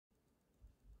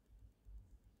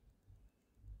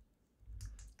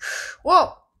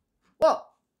Whoa! Whoa!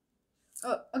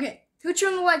 Okay. Who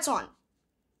turned the lights on?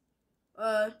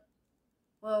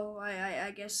 Well,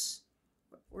 I guess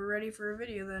we're ready for a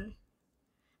video then.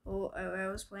 Well, I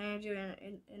was planning to do it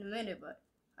in a minute, but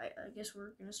I guess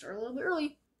we're gonna start a little bit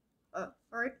early.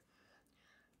 Alright.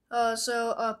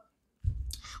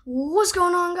 What's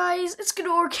going on, guys? It's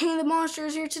Kidrobot King the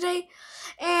Monsters here today,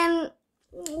 and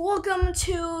welcome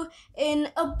to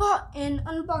an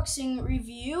unboxing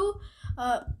review,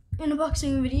 an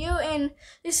unboxing video. And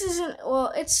this isn't,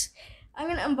 well, I'm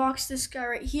gonna unbox this guy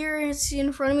right here. It's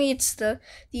in front of me. It's the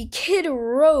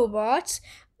Kidrobot.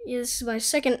 This is my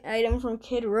second item from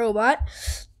Kidrobot.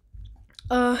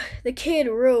 The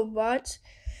Kidrobot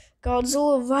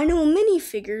Godzilla vinyl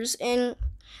minifigures. And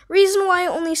reason why I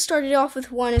only started off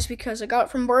with one is because I got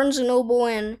it from Barnes & Noble,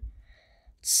 and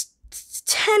it's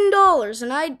 $10,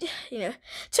 and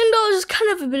 $10 is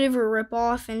kind of a bit of a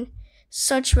rip-off and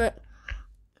such, but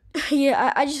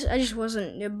yeah, I just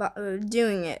wasn't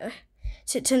doing it.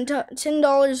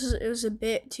 $10 was a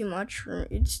bit too much for me.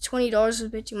 It's $20 is a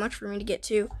bit too much for me to get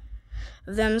two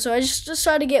of them, so I just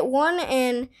decided to get one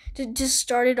and to just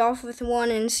start it off with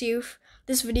one and see if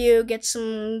this video gets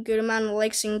some good amount of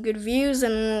likes and good views,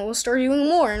 and we'll start doing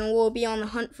more, and we'll be on the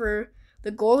hunt for the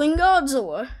Golden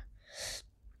Godzilla.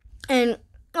 And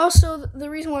also, the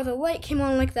reason why the light came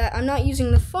on like that, I'm not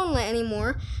using the phone light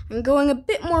anymore. I'm going a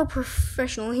bit more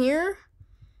professional here.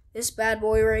 This bad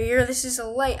boy right here, this is a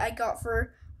light I got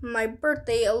for my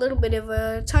birthday,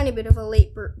 a tiny bit of a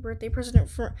late birthday present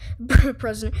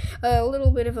a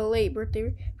little bit of a late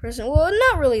birthday present. Well,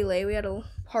 not really late, we had a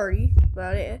party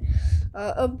about it.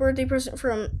 A birthday present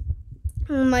from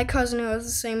my cousin who has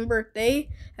the same birthday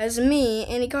as me,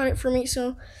 and he got it for me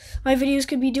so my videos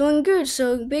could be doing good.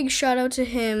 So big shout out to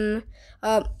him.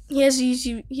 He has a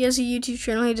YouTube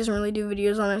channel. He doesn't really do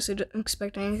videos on it, so don't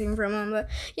expect anything from him. But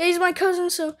yeah, he's my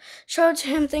cousin, so shout out to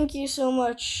him. Thank you so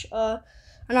much.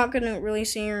 I'm not gonna really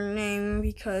say your name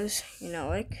because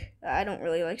I don't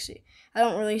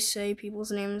really say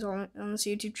people's names on this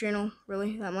YouTube channel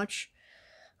really that much.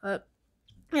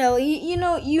 Yeah, you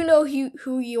know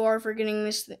who you are for getting me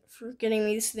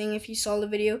this thing. If you saw the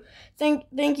video, thank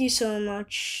you so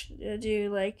much,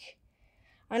 dude. Like,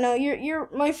 I know you're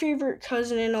my favorite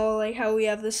cousin and all, like how we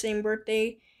have the same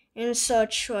birthday and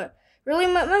such. But really,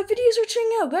 my videos are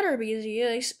turning out better because you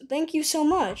guys. Thank you so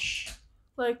much.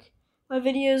 Like, my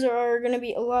videos are gonna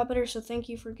be a lot better. So thank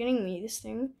you for getting me this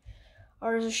thing.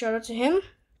 As a shout out to him.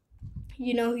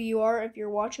 You know who you are if you're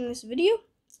watching this video.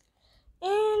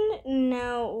 And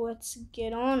now let's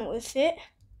get on with it.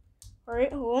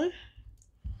 Alright, hold on.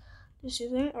 Just your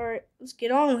thing. Alright, let's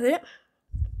get on with it.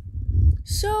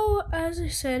 So, as I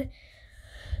said,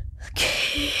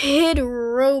 Kidrobot's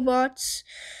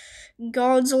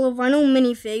Godzilla vinyl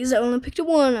minifigs. I only picked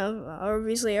one of,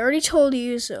 obviously, I already told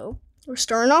you, so we're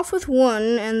starting off with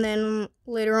one, and then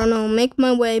later on I'll make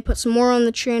my way, put some more on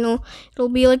the channel. It'll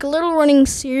be like a little running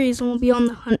series, and we'll be on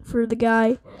the hunt for the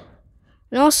guy.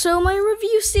 And also, my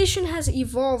review station has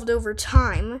evolved over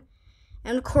time.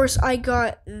 And of course, I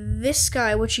got this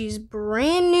guy, which is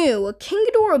brand new, a King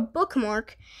Ghidorah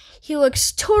bookmark. He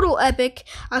looks total epic.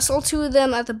 I saw two of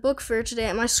them at the book fair today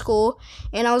at my school,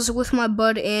 and I was with my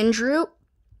bud Andrew.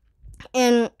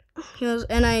 And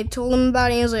I told him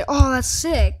about it, and he was like, "Oh, that's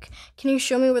sick. Can you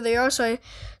show me where they are?" So I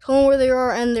told him where they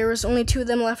are, and there was only two of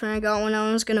them left, and I got one.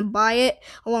 I was gonna buy it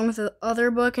along with the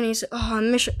other book, and he said, "Oh,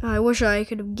 I wish I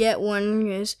could get one,"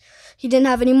 because he didn't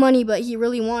have any money, but he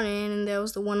really wanted it, and there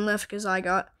was the one left because I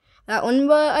got that one.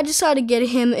 But I decided to get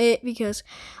him it because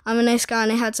I'm a nice guy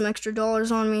and I had some extra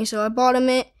dollars on me, so I bought him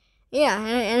it. Yeah,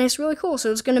 and it's really cool.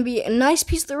 So it's gonna be a nice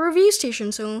piece of the review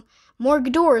station. So more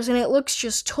Ghidorahs, and it looks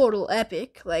just total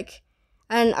epic. Like,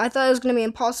 and I thought it was gonna be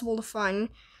impossible to find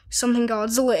something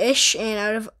Godzilla-ish, and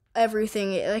out of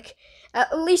everything,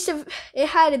 at least if it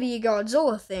had to be a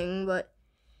Godzilla thing, but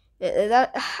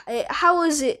how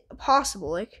is it possible?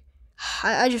 Like,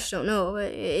 I just don't know.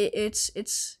 But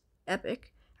it's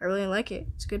epic. I really like it.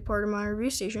 It's a good part of my review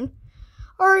station.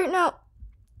 All right, now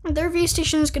the review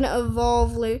station is gonna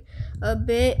evolve a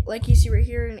bit, like you see right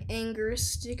here, an anger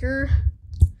sticker.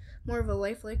 More of a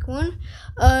lifelike one.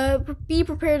 Be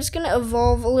prepared, it's gonna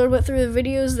evolve a little bit through the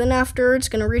videos, then after it's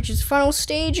gonna reach its final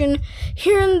stage, and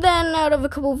here and then out of a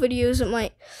couple videos it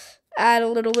might add a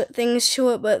little bit things to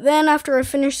it, but then after I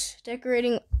finish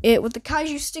decorating it with the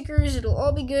kaiju stickers, it'll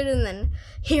all be good, and then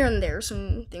here and there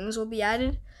some things will be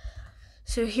added.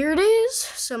 So here it is,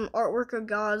 some artwork of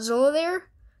Godzilla there.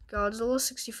 Godzilla,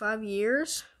 65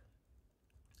 years.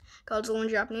 Godzilla in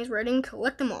Japanese writing,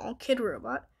 collect them all.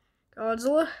 Kidrobot.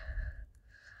 Godzilla.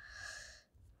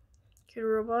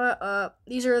 Kidrobot.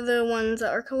 These are the ones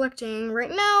that are collecting right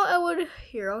now. I'll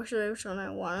show you which one I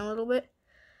want a little bit.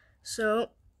 So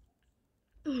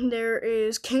there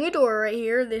is King Ghidorah right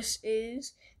here. This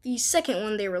is the second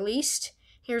one they released.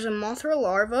 Here's a Mothra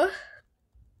larva.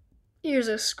 Here's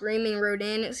a screaming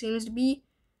Rodan, it seems to be.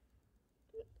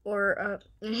 And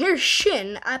here's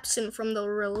Shin, absent from the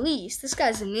release. This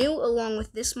guy's new, along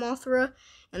with this Mothra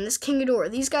and this King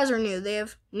Ghidorah. These guys are new. They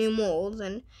have new molds,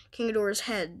 and King Ghidorah's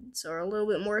heads are a little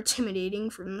bit more intimidating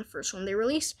from the first one they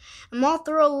released. And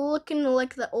Mothra looking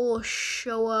like the old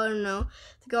Showa, the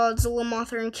Godzilla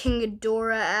Mothra and King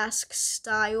Ghidorah-esque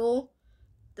style.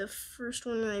 The first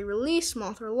one they released,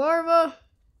 Mothra larva.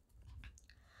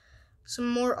 Some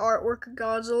more artwork of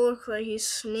Godzilla, looks like he's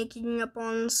sneaking up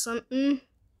on something.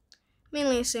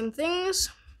 Mainly the same things.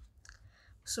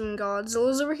 Some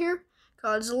Godzillas over here.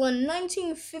 Godzilla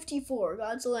 1954,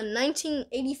 Godzilla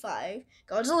 1985,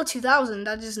 Godzilla 2000,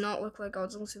 that does not look like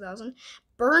Godzilla 2000.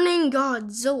 Burning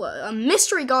Godzilla, a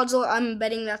mystery Godzilla, I'm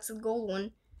betting that's the gold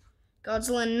one.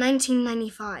 Godzilla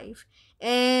 1995.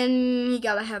 And you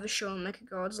gotta have a Showa Mecha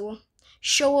Godzilla.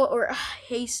 Showa or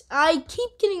Haste. I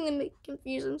keep getting them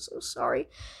confused, I'm so sorry.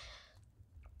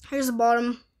 Here's the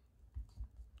bottom.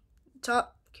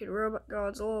 Top. Kidrobot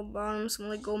Godzilla, bottom, some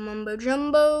LEGO mumbo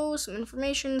jumbo, some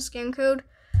information, scan code.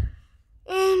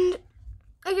 And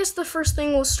I guess the first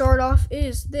thing we'll start off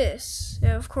is this.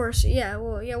 Yeah, of course,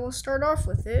 we'll start off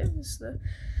with it. It's the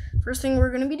first thing we're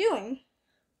going to be doing.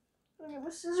 I'll get my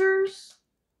scissors.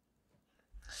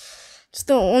 It's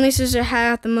the only scissor I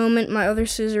have at the moment. My other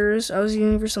scissors I was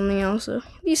using for something else, so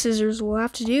these scissors will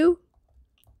have to do.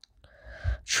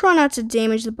 Try not to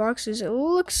damage the boxes. It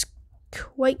looks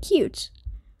quite cute.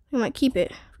 I might keep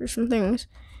it for some things.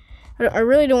 I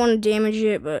really don't want to damage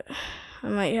it, but I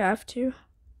might have to.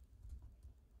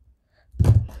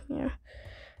 Yeah.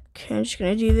 Okay, I'm just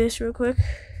going to do this real quick.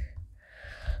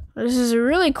 This is a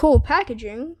really cool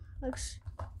packaging. Looks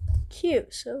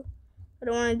cute, so I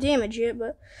don't want to damage it,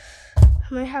 but I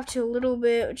might have to a little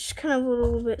bit, which is kind of a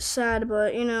little bit sad,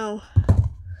 but I'm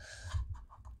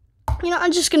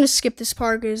just going to skip this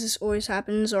part because this always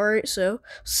happens, alright? So,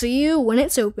 see you when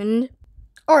it's opened.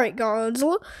 Alright,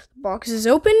 Godzilla, the box is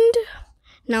opened.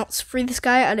 Now let's free this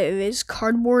guy out of his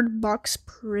cardboard box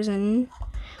prison.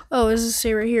 Oh, what does it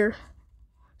say right here?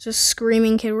 It's a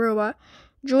screaming Kidrobot.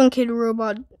 Join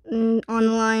Kidrobot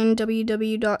online,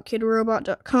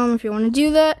 www.kidrobot.com if you want to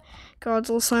do that.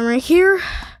 Godzilla slime right here.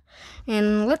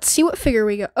 And let's see what figure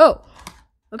we got. Oh,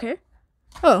 okay.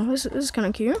 Oh, this is kind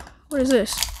of cute. What is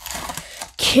this?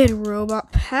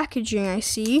 Kidrobot packaging, I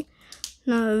see.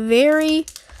 Now, very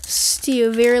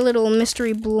little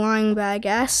mystery blind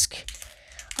bag-esque.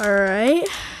 Alright.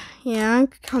 Yeah, I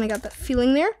kind of got that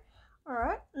feeling there.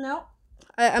 Alright, now,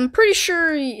 I'm pretty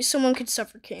sure someone could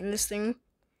suffocate in this thing.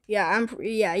 Yeah,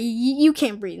 you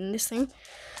can't breathe in this thing.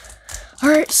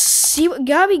 Alright, see what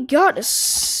Gabby got to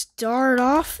start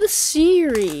off the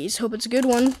series. Hope it's a good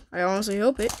one. I honestly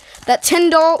hope it. That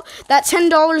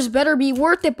 $10 better be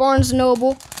worth it, Barnes &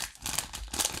 Noble.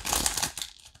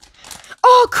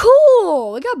 Oh,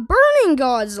 cool! We got Burning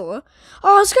Godzilla.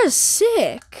 Oh, this guy's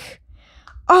sick.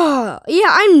 Oh, yeah,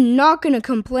 I'm not gonna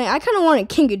complain. I kind of wanted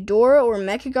King Ghidorah or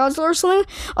Mecha Godzilla or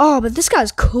something. Oh, but this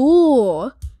guy's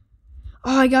cool.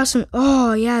 Oh, I got some.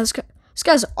 Oh, yeah, this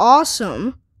guy's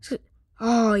awesome.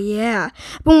 Oh, yeah.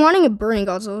 I've been wanting a Burning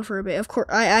Godzilla for a bit. Of course,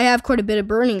 I have quite a bit of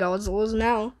Burning Godzillas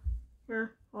now.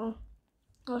 Here, I'll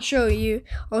show you.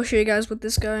 I'll show you guys with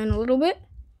this guy in a little bit.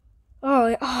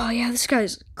 Oh, yeah, this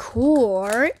guy's cool,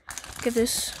 alright? Look at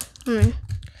this.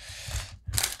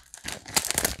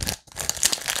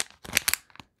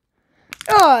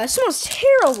 Oh, it smells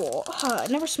terrible. I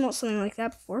never smelled something like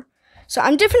that before. So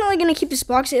I'm definitely going to keep this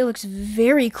box. It looks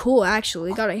very cool,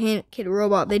 actually. Gotta hand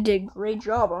Kidrobot. They did a great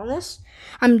job on this.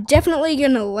 I'm definitely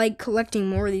going to like collecting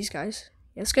more of these guys.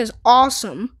 Yeah, this guy's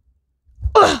awesome.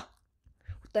 Ugh!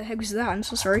 What the heck was that? I'm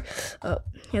so sorry. Yeah,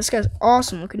 this guy's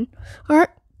awesome looking. Alright.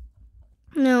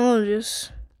 Now I'll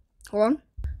just hold on.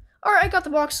 Alright, I got the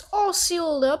box all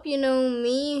sealed up. You know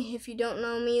me. If you don't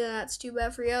know me, then that's too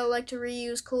bad for you. I like to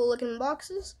reuse cool looking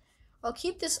boxes. I'll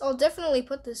keep this. I'll definitely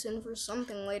put this in for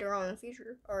something later on in the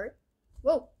future. Alright.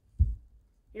 Whoa.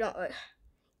 You don't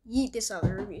yeet this out of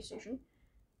the review station.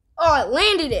 Oh, it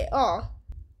landed it. Oh.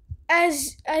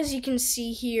 As you can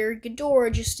see here,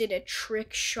 Ghidorah just did a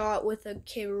trick shot with a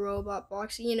Kidrobot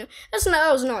box. That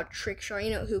was not a trick shot.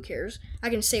 Who cares? I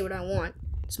can say what I want.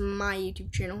 It's my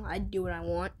YouTube channel. I do what I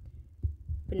want.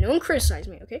 But no one criticize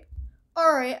me, okay?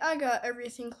 Alright, I got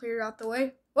everything cleared out the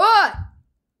way. What?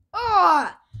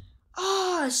 Oh,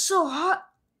 it's so hot.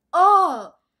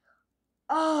 Oh,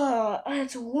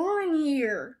 it's warm in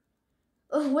here.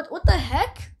 What the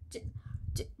heck? Did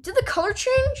the color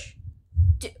change?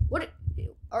 What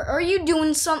are you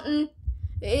doing something?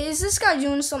 Is this guy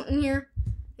doing something here?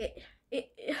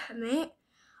 Mate.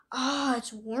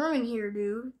 It's warm in here,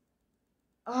 dude.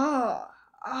 My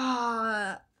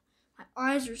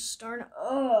eyes are starting.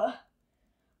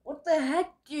 What the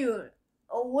heck, dude?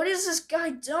 What has this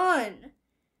guy done?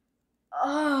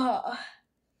 I'll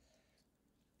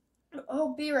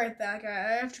be right back.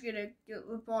 I have to get a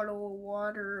bottle of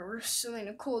water or something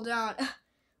to cool down.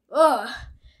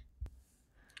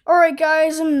 Alright,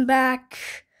 guys, I'm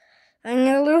back. I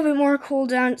got a little bit more cool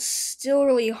down. It's still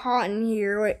really hot in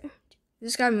here. Wait, did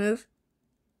this guy move?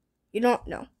 You don't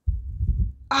know.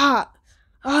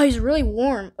 He's really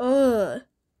warm. What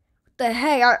the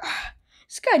heck?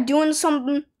 This guy doing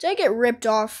something? Did I get ripped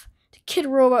off? Did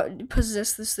Kidrobot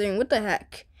possess this thing? What the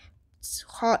heck? It's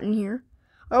hot in here.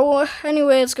 Oh, well,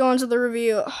 anyway, let's go on to the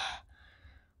review.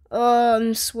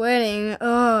 I'm sweating.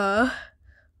 Alright,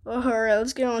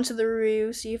 let's get on to the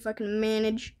review, see if I can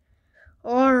manage.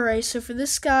 Alright, so for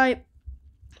this guy,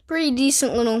 pretty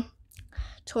decent little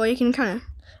toy. You can kind of,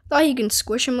 thought you can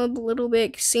squish him up a little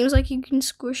bit. Seems like you can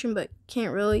squish him, but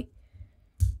can't really.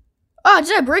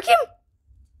 Did I break him?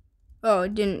 Oh,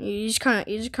 it didn't. You just kind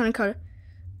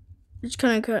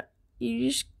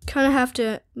of have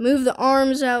to move the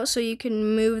arms out so you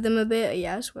can move them a bit.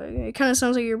 Yes, it kind of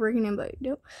sounds like you're breaking him, but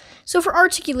no. So for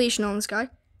articulation on this guy,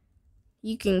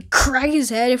 you can crack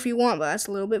his head if you want, but that's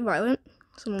a little bit violent.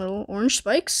 Some little orange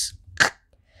spikes.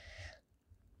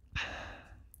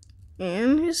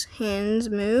 And his hands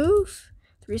move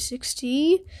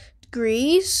 360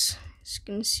 degrees. As you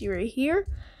can see right here.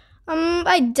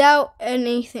 I doubt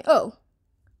anything. Oh.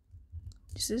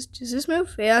 Does this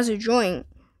move? It has a joint.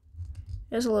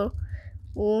 There's a little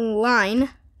line.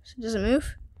 So it doesn't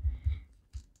move.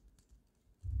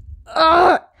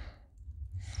 The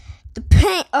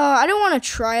paint. I don't want to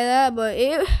try that, but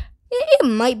it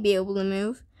might be able to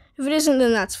move. If it isn't,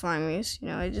 then that's fine. Because,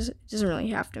 it doesn't really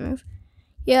have to move.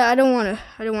 Yeah, I don't want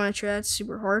to try that. It's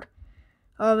super hard.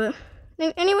 But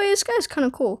anyway, this guy's kind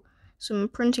of cool. Some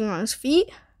printing on his feet.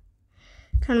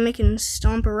 Kind of making him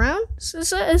stomp around. So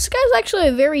this guy's actually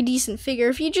a very decent figure.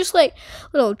 If you just like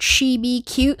little chibi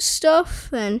cute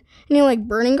stuff and you like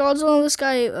Burning Godzilla, this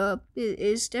guy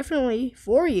is definitely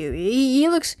for you. He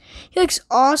looks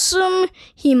awesome.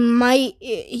 He might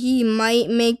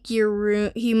make your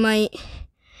room. He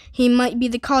might be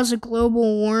the cause of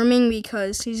global warming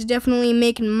because he's definitely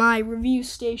making my review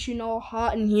station all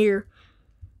hot in here.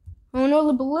 Oh no,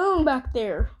 the balloon back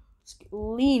there. It's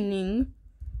leaning.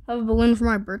 I have a balloon for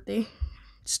my birthday.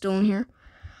 It's still in here.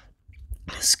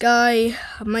 This guy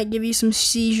might give you some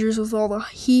seizures with all the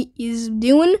heat he's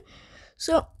doing.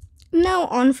 So now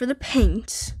on for the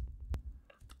paint.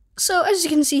 So as you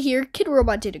can see here,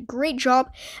 Kidrobot did a great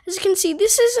job. As you can see,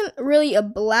 this isn't really a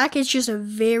black, it's just a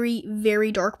very,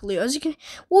 very dark blue. As you can,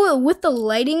 with the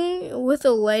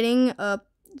lighting,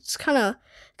 it's kind of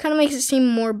makes it seem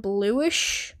more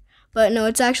bluish. But no,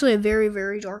 it's actually a very,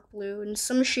 very dark blue. In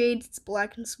some shades, it's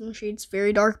black. In some shades,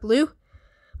 very dark blue.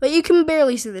 But you can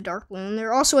barely see the dark blue. And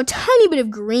there's also a tiny bit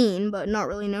of green, but not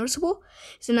really noticeable.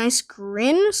 It's a nice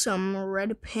grin, some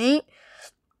red paint,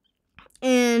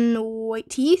 and white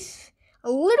teeth. A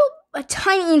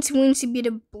tiny teensy bit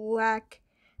of black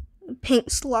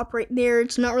paint slop right there.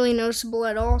 It's not really noticeable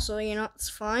at all, so it's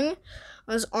fine.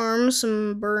 On his arms,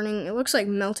 some burning. It looks like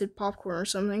melted popcorn or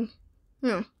something.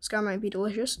 This guy might be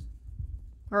delicious.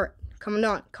 Alright, calm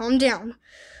down.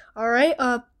 Alright,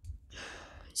 as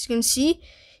you can see,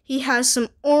 he has some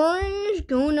orange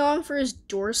going on for his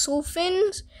dorsal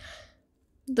fins.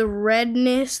 The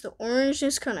redness, the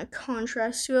orangeness kind of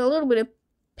contrasts to it. A little bit of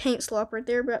paint slop right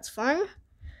there, but that's fine.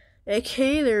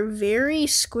 Okay, they're very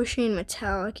squishy and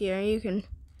metallic. Yeah, you can,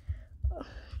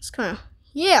 it's kind of,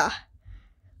 yeah.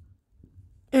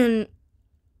 And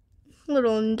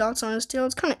little dots on his tail.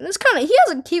 He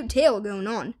has a cute tail going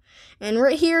on. And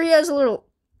right here, he has a little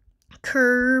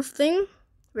curve thing.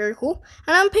 Very cool.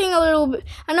 And I'm paying a little bit,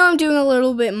 I know I'm doing a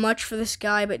little bit much for this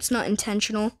guy, but it's not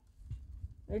intentional.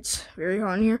 It's very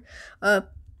hot in here.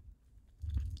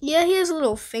 Yeah, he has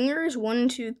little fingers. 1,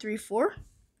 2, 3, 4.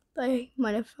 I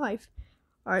might have 5.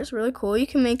 Alright, it's really cool. You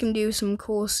can make him do some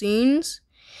cool scenes.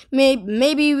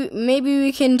 Maybe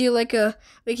we can do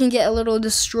we can get a little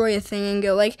Destroya thing and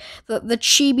go like the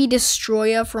chibi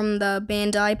Destroya from the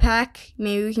Bandai pack.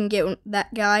 Maybe we can get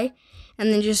that guy,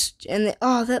 and then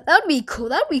that would be cool.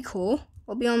 That'd be cool.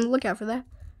 I'll be on the lookout for that.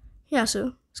 Yeah,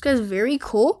 so this guy's very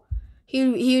cool. He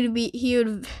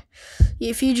would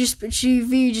if you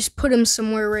just put him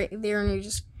somewhere right there and you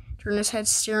just turn his head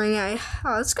staring at you.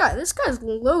 Oh, this guy's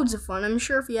loads of fun. I'm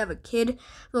sure if you have a kid,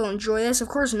 they'll enjoy this. Of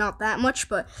course, not that much,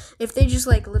 but if they just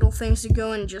like little things to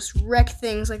go and just wreck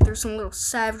things, like there's some little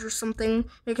savage or something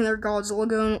making their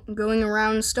Godzilla going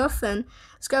around and stuff, then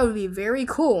this guy would be very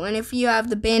cool. And if you have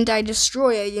the Bandai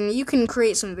Destroyer, you can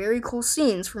create some very cool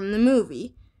scenes from the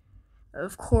movie.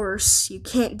 Of course, you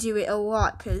can't do it a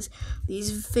lot because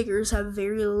these figures have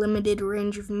very limited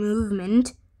range of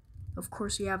movement. Of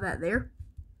course, you have that there.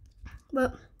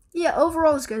 But, yeah,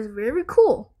 overall, this guy's very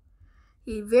cool.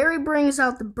 He very brings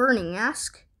out the burning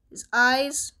mask. His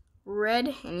eyes,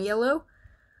 red and yellow.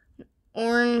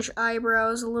 Orange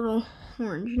eyebrows, a little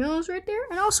orange nose right there.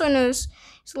 And also, I noticed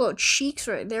his little cheeks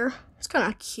right there. It's kind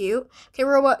of cute.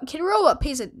 Kidrobot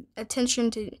pays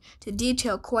attention to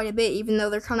detail quite a bit, even though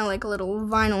they're kind of like little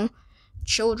vinyl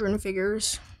children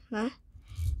figures. Yeah,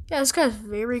 this guy's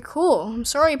very cool. I'm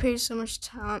sorry I paid so much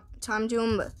time to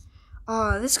him, but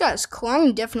this guy's cool.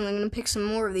 I'm definitely going to pick some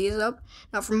more of these up.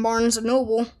 Not from Barnes &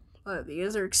 Noble, but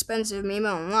because they're expensive, maybe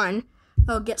online.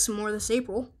 I'll get some more this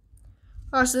April.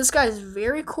 So this guy is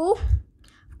very cool.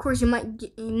 Of course, you might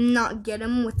not get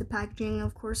him with the packaging,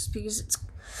 of course, because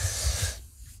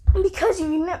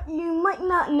you might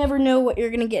not never know what you're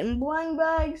gonna get in blind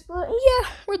bags. But yeah,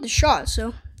 worth the shot.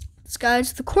 So this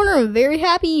guy's the corner. I'm very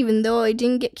happy, even though I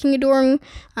didn't get King Ghidorah.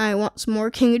 I want some more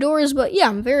King Ghidorahs, but yeah,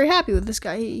 I'm very happy with this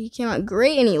guy. He came out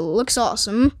great and he looks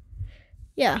awesome.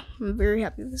 Yeah, I'm very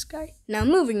happy with this guy. Now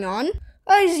moving on.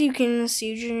 As you can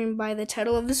see by the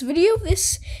title of this video,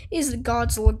 this is the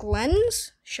Godzilla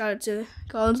Glens. Shout out to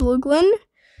Godzilla Glen.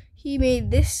 He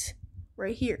made this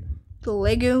right here, the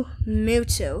LEGO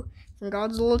M.U.T.O from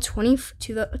Godzilla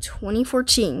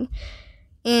 2014.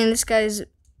 And this guy's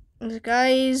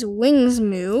wings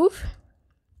move.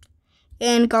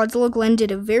 And Godzilla Glen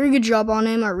did a very good job on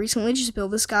him. I recently just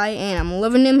built this guy, and I'm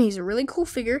loving him. He's a really cool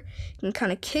figure. You can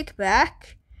kind of kick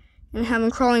back and have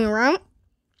him crawling around.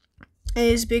 And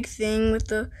his big thing with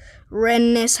the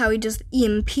redness, how he does the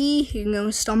EMP, he can go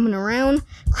stomping around.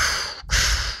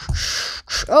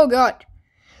 Oh god.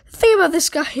 The thing about this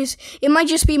guy is, it might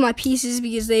just be my pieces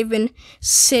because they've been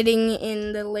sitting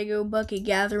in the Lego bucket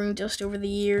gathering dust over the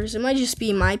years. It might just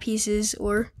be my pieces,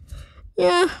 or,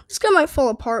 yeah, this guy might fall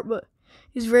apart, but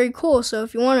he's very cool. So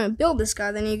if you want to build this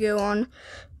guy, then you go on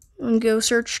and go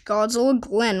search Godzilla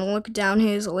Glen, look down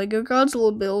his Lego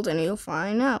Godzilla build, and you'll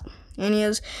find out. And he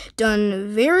has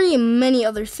done very many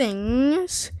other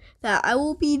things that I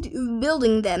will be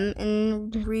building them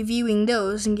and reviewing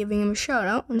those and giving him a shout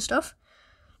out and stuff.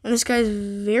 And this guy's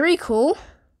very cool.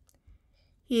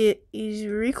 He's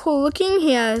very cool looking.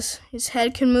 His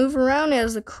head can move around. He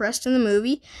has the crest in the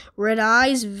movie. Red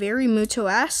eyes, very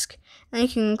M.U.T.O-esque. And he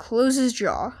can close his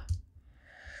jaw.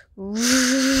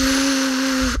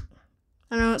 I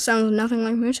know it sounds nothing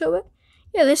like M.U.T.O, but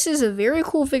yeah, this is a very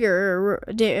cool figure.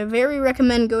 I very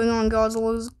recommend going on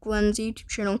Godzilla Glen's YouTube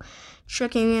channel,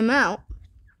 checking him out.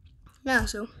 Yeah,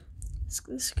 so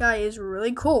this guy is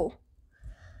really cool.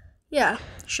 Yeah,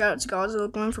 shout out to Godzilla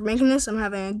Glen for making this. I'm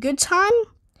having a good time.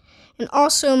 And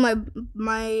also, my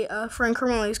friend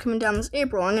Carmelo is coming down this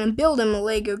April. I'm gonna build him a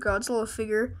Lego Godzilla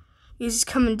figure. He's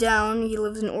coming down. He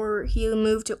lives in he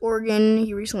moved to Oregon.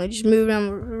 He recently just moved.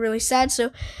 I'm really sad. So,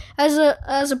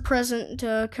 as a present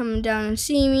to come down and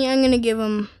see me, I'm gonna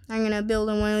build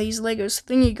him one of these Legos.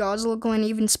 Thingy Godzilla Glen.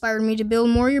 You've inspired me to build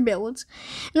more of your builds,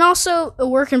 and also a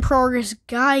work in progress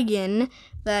Gigan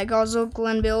that Godzilla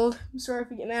Glen build. I'm sorry if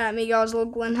you get mad at me,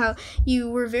 Godzilla Glen. How you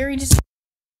were very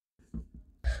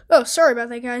Oh, sorry about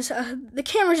that, guys. The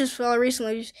camera just fell. I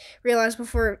recently just realized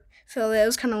before it fell that it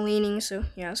was kind of leaning, so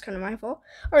yeah, it's kind of my fault.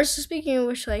 Alright, so speaking of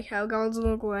which, like how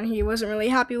Godzilla Glen, he wasn't really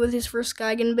happy with his first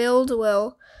Gigan build.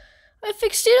 Well, I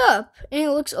fixed it up, and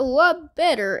it looks a lot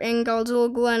better. And Godzilla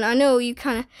Glen, I know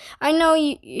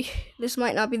this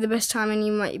might not be the best time, and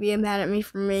you might be mad at me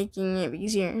for making it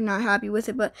because you're not happy with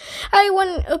it, but I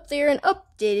went up there and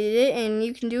updated it, and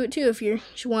you can do it too if you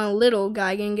just want a little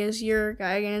Gigan, because your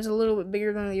Gigan is a little bit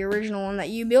bigger than the original one that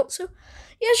you built. So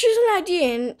yeah, it's just an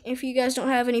idea, and if you guys don't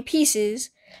have any pieces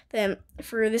then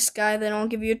for this guy, then I'll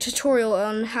give you a tutorial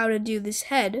on how to do this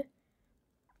head.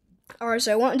 Alright,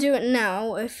 so I won't do it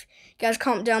now. If you guys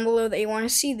comment down below that you want to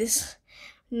see this,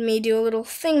 me do a little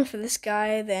thing for this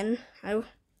guy, then I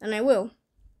will.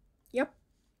 Yep.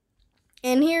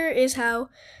 And here is how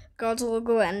Godzilla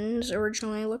Glen's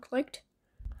originally looked like.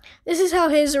 This is how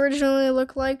his originally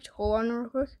looked like. Hold on real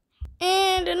quick.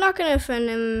 And I'm not gonna offend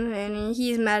him, and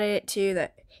he's mad at it too,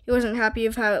 that he wasn't happy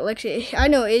of how it looked. I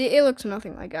know it looks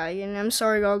nothing like and I'm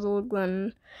sorry, Godzilla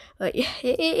Glen, but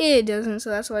it doesn't.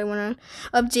 So that's why I went on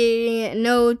updating it.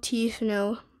 No teeth,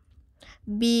 no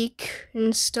beak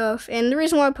and stuff. And the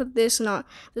reason why I put this, not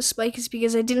the spike, is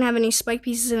because I didn't have any spike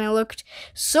pieces, and I looked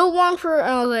so long for it, and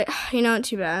I was like, you know,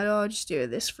 too bad. I'll just do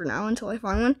this for now until I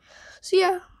find one. So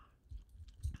yeah.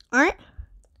 Alright.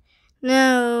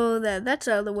 Now that that's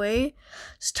out of the way,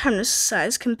 it's time to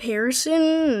size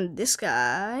comparison. This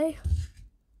guy.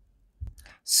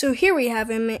 So here we have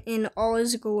him in all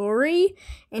his glory,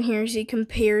 and here's he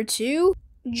compared to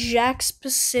Jakks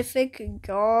Pacific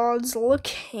Godzilla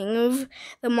King of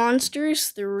the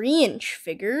Monsters 3-inch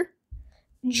figure,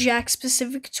 Jakks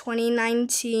Pacific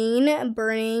 2019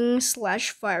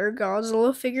 Burning/Fire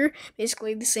Godzilla figure,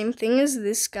 basically the same thing as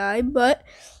this guy, but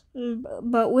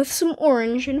with some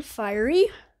orange and fiery.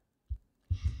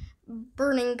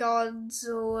 Burning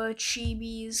Godzilla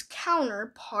Chibi's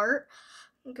counterpart,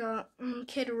 got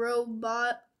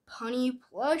Kidrobot Punny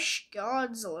Plush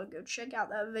Godzilla. Go check out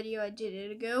that video I did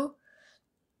it ago.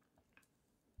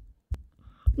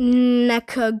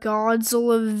 NECA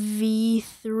Godzilla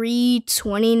V3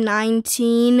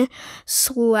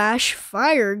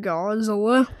 2019/Fire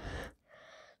Godzilla.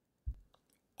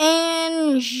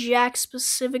 And Jakks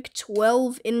Pacific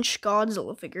 12-inch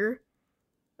Godzilla figure.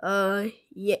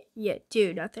 Yeah,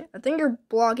 dude, I think you're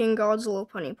blocking Godzilla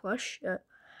Punny Plush.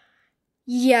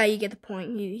 Yeah, you get the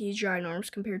point. He's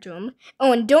ginormous compared to him.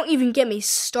 Oh, and don't even get me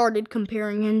started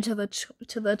comparing him to the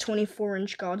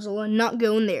 24-inch Godzilla. Not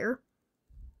going there.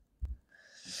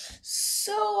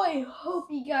 So I hope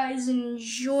you guys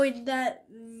enjoyed that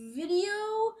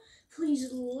video.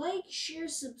 Please like, share,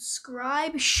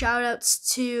 subscribe.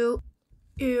 Shoutouts to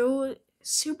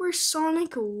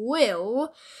Supersonic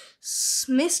Will,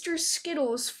 Mr.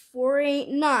 Skittles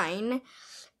 489,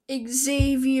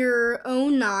 Xavier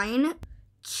 09,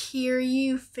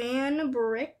 Kiryu Fan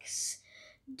Bricks,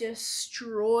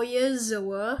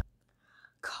 Destroyazilla,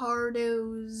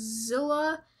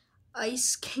 Cardozilla,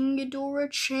 Ice King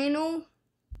Ghidorah Channel,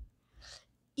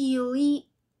 Elite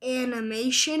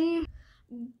Animation,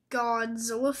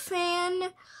 Godzilla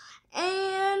Fan,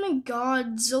 and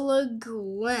Godzilla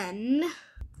Glen.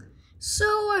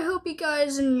 So I hope you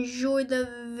guys enjoyed the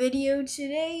video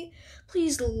today.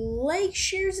 Please like,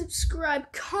 share,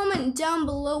 subscribe, comment down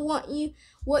below what you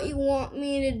want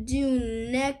me to do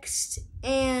next,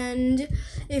 and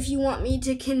if you want me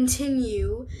to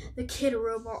continue the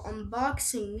Kidrobot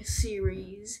unboxing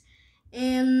series.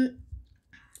 And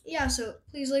yeah, so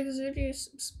please like this video,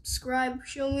 subscribe,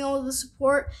 show me all the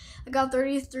support. I got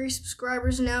 33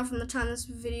 subscribers now from the time this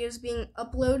video is being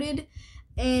uploaded,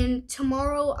 and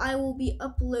tomorrow I will be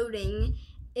uploading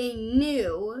a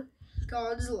new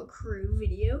Godzilla crew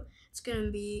video. It's gonna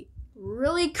be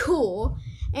really cool,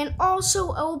 and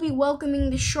also I will be welcoming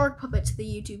the shark puppet to the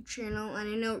YouTube channel. And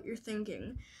I know what you're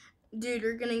thinking, dude,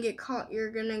 you're gonna get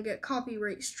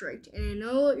copyright striked, and I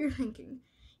know what you're thinking.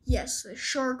 Yes, the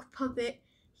shark puppet.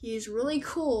 He's really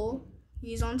cool.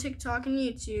 He's on TikTok and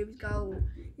YouTube.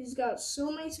 He's got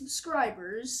so many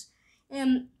subscribers,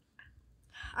 and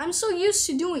I'm so used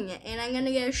to doing it, and I'm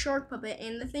gonna get a shark puppet.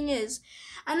 And the thing is,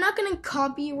 I'm not gonna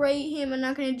copyright him. I'm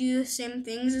not gonna do the same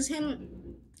things as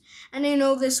him. And I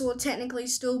know this will technically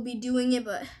still be doing it,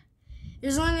 but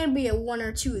there's only gonna be one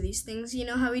or two of these things. You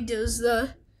know how he does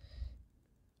the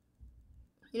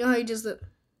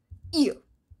ew,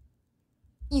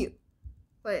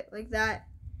 like that.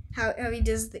 How he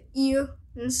does the ew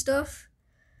and stuff.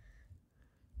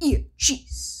 Ew,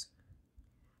 jeez.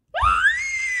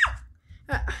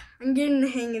 I'm getting the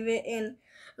hang of it, and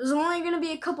there's only gonna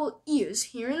be a couple ews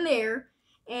here and there,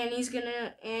 and he's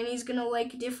gonna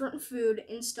like different food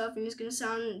and stuff, and he's gonna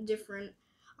sound different.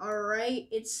 Alright,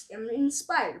 I'm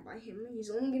inspired by him. He's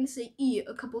only gonna say ew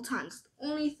a couple times. The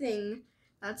only thing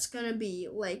that's gonna be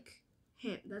like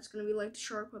him. That's gonna be like the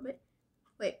shark puppet.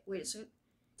 Wait a second.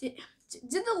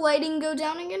 Did the lighting go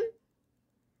down again?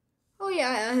 Oh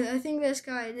yeah, I think this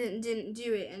guy didn't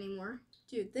do it anymore.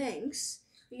 Dude, thanks.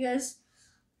 You guys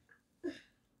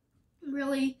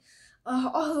really,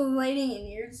 all the lighting in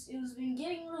here, it's been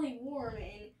getting really warm,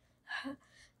 and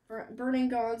Burning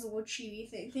Godzilla Chibi,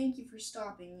 thank you for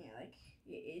stopping. Like,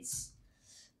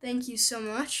 thank you so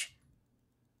much.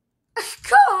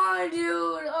 Come on,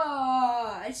 dude.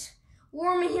 It's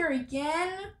warm in here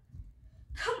again.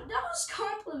 That was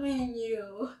complimenting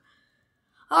you.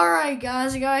 Alright,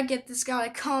 guys, I gotta get this guy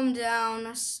to calm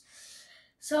down.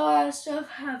 So, stuff,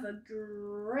 have a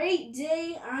great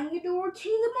day. I'm Ghidorah,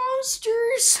 King of the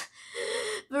Monsters.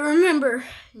 But remember,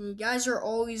 you guys are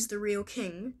always the real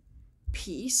king.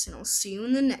 Peace, and I'll see you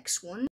in the next one.